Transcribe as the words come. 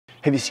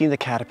Have you seen the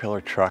Caterpillar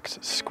trucks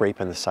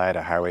scraping the side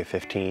of Highway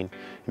 15?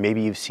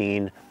 Maybe you've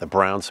seen the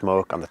brown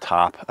smoke on the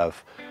top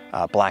of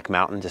Black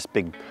Mountain, just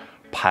big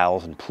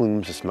piles and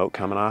plumes of smoke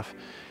coming off.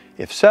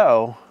 If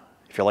so,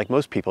 if you're like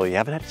most people, you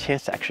haven't had a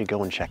chance to actually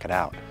go and check it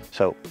out.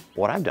 So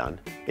what I've done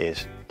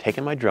is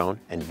taken my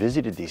drone and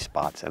visited these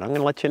spots, and I'm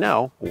gonna let you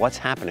know what's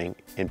happening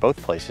in both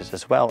places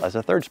as well as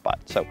a third spot.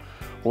 So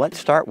let's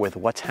start with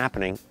what's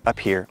happening up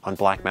here on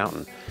Black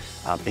Mountain.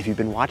 If you've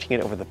been watching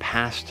it over the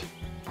past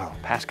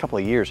couple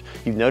of years,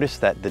 you've noticed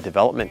that the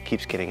development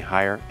keeps getting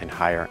higher and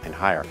higher and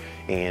higher.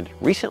 And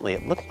recently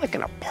it looked like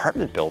an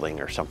apartment building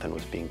or something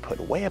was being put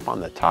way up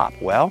on the top.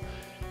 Well,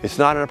 it's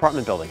not an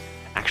apartment building.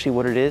 Actually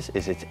what it is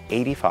it's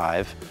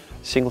 85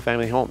 single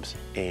family homes.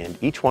 And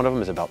each one of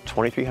them is about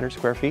 2,300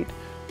 square feet,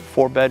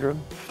 4 bedroom,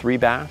 3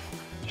 bath.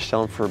 They're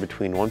selling for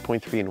between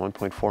 $1.3 and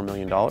 $1.4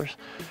 million.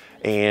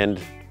 And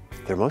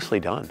they're mostly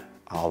done.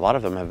 A lot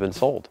of them have been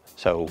sold.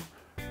 So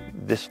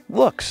this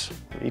looks,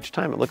 each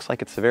time it looks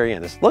like it's the very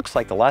end. This looks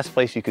like the last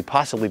place you could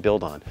possibly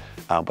build on.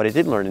 But I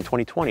did learn in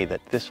 2020 that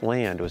this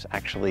land was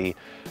actually,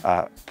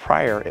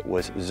 prior it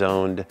was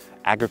zoned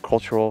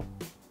agricultural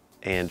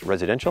and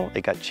residential.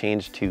 It got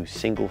changed to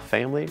single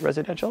family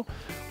residential,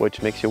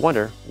 which makes you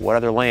wonder what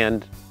other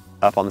land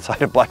up on the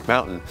side of Black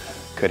Mountain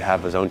could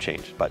have a zone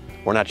change, but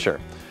we're not sure.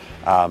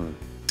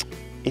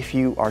 If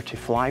you are to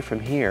fly from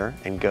here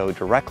and go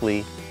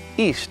directly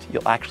east,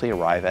 you'll actually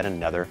arrive at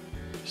another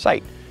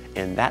site.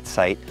 And that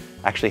site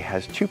actually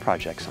has 2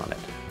 projects on it.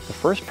 The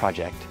first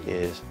project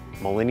is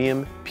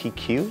Millennium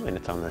PQ, and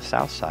it's on the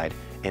south side,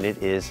 and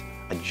it is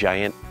a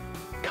giant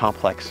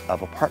complex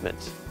of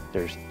apartments.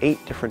 There's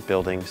 8 different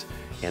buildings,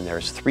 and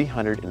there's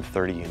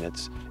 330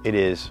 units. It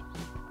is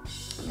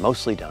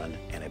mostly done,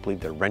 and I believe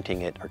they're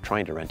renting it or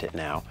trying to rent it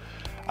now.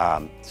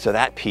 So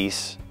that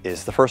piece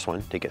is the first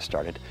one to get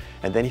started.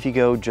 And then if you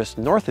go just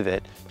north of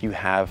it, you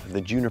have the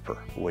Juniper,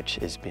 which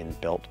is being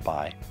built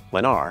by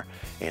Lennar,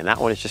 and that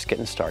one is just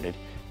getting started.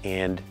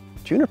 And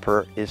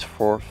Juniper is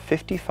for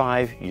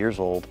 55 years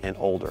old and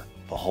older,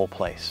 the whole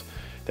place.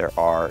 There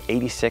are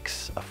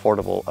 86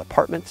 affordable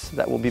apartments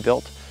that will be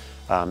built,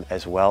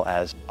 as well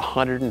as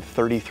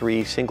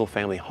 133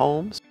 single-family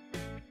homes,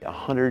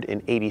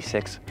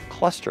 186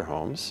 cluster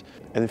homes,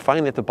 and then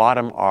finally at the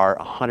bottom are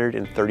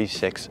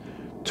 136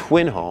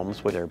 twin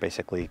homes, where they're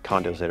basically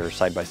condos that are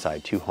side by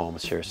side, 2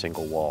 homes share a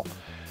single wall.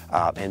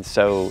 And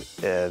so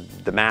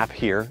the map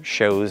here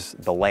shows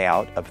the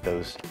layout of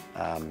those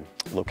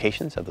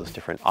locations, of those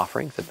different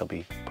offerings that they'll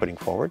be putting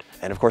forward.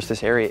 And of course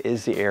this area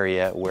is the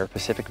area where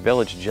Pacific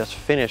Village just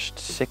finished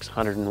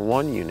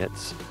 601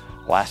 units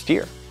last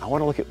year. I want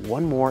to look at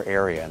one more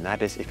area, and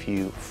that is if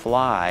you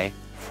fly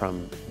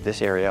from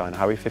this area on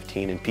Highway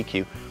 15 and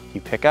PQ, you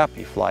pick up,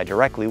 you fly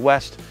directly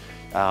west,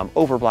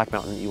 over Black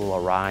Mountain, you will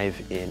arrive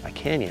in a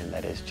canyon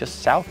that is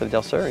just south of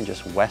Del Sur and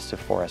just west of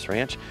Forest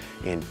Ranch.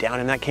 And down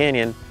in that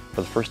canyon,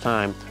 for the first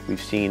time,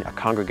 we've seen a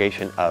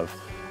congregation of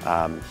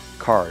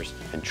cars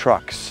and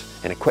trucks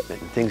and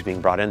equipment and things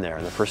being brought in there.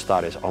 And the first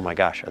thought is, oh my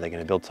gosh, are they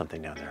going to build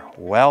something down there?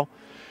 Well,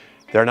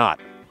 they're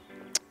not.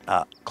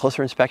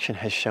 Closer inspection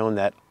has shown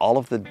that all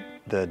of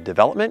the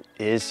development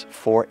is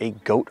for a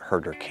goat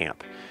herder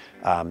camp.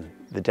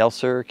 The Del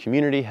Sur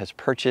community has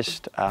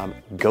purchased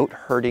goat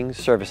herding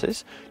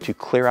services to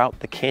clear out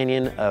the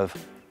canyon of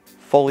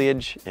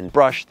foliage and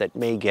brush that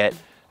may get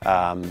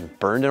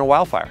burned in a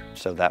wildfire.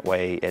 So that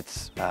way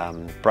it's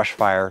brush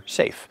fire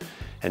safe.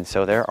 And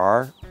so there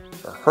are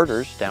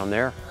herders down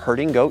there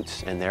herding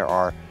goats, and there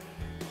are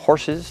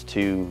horses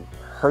to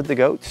herd the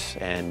goats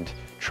and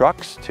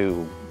trucks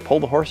to pull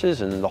the horses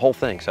and the whole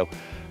thing. So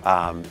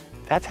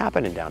that's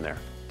happening down there.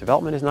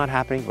 Development is not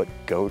happening, but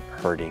goat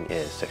herding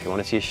is. So if you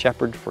want to see a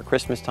shepherd for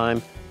Christmas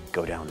time,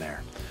 go down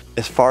there.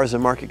 As far as the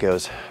market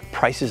goes,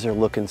 prices are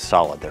looking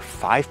solid. They're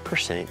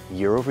 5%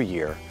 year over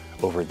year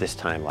over this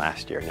time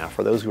last year. Now,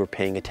 for those who are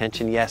paying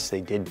attention, yes, they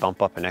did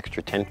bump up an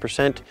extra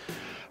 10%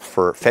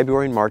 for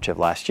February and March of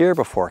last year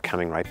before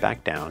coming right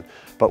back down,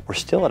 but we're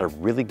still at a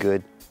really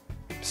good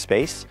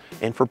space.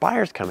 And for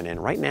buyers coming in,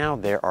 right now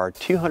there are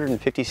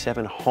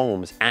 257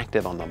 homes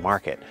active on the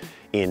market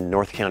in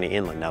North County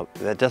Inland. Now,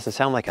 that doesn't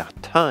sound like a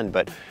ton,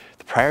 but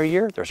the prior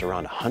year, there's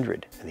around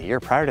 100. And the year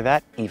prior to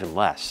that, even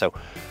less. So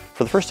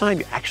for the first time,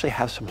 you actually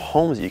have some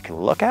homes that you can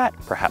look at,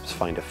 perhaps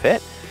find a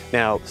fit.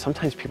 Now,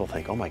 sometimes people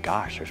think, oh my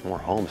gosh, there's more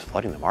homes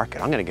flooding the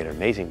market. I'm gonna get an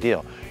amazing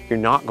deal. You're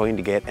not going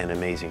to get an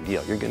amazing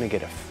deal. You're gonna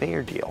get a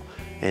fair deal.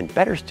 And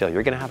better still,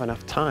 you're gonna have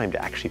enough time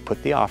to actually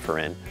put the offer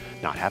in,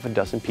 not have a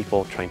dozen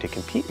people trying to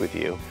compete with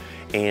you,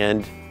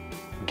 and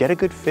get a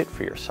good fit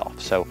for yourself.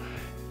 So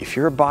if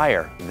you're a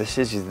buyer, this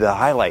is the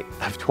highlight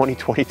of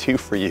 2022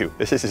 for you.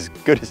 This is as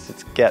good as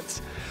it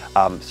gets.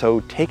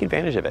 So take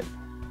advantage of it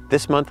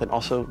this month and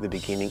also the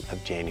beginning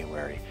of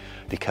January,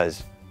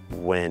 because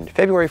when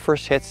February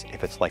 1st hits,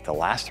 if it's like the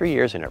last 3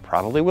 years, and it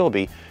probably will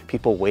be,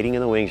 people waiting in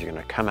the wings are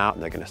gonna come out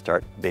and they're gonna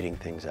start bidding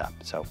things up.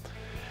 So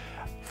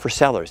for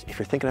sellers, if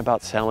you're thinking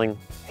about selling,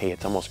 hey,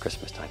 it's almost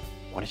Christmas time.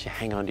 Why don't you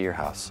hang on to your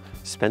house,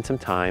 spend some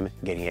time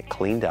getting it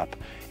cleaned up,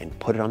 and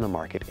put it on the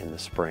market in the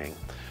spring.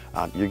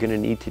 you're going to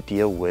need to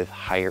deal with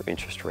higher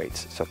interest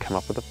rates. So come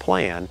up with a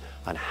plan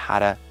on how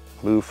to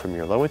move from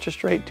your low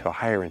interest rate to a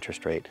higher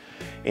interest rate.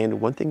 And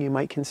one thing you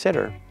might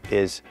consider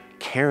is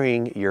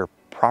carrying your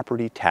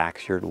property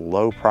tax, your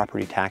low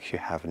property tax you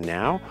have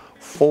now,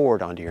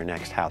 forward onto your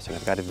next house. And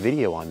I've got a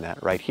video on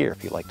that right here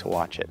if you'd like to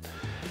watch it.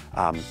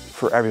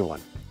 For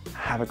everyone,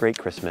 have a great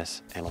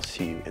Christmas, and I'll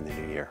see you in the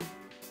new year.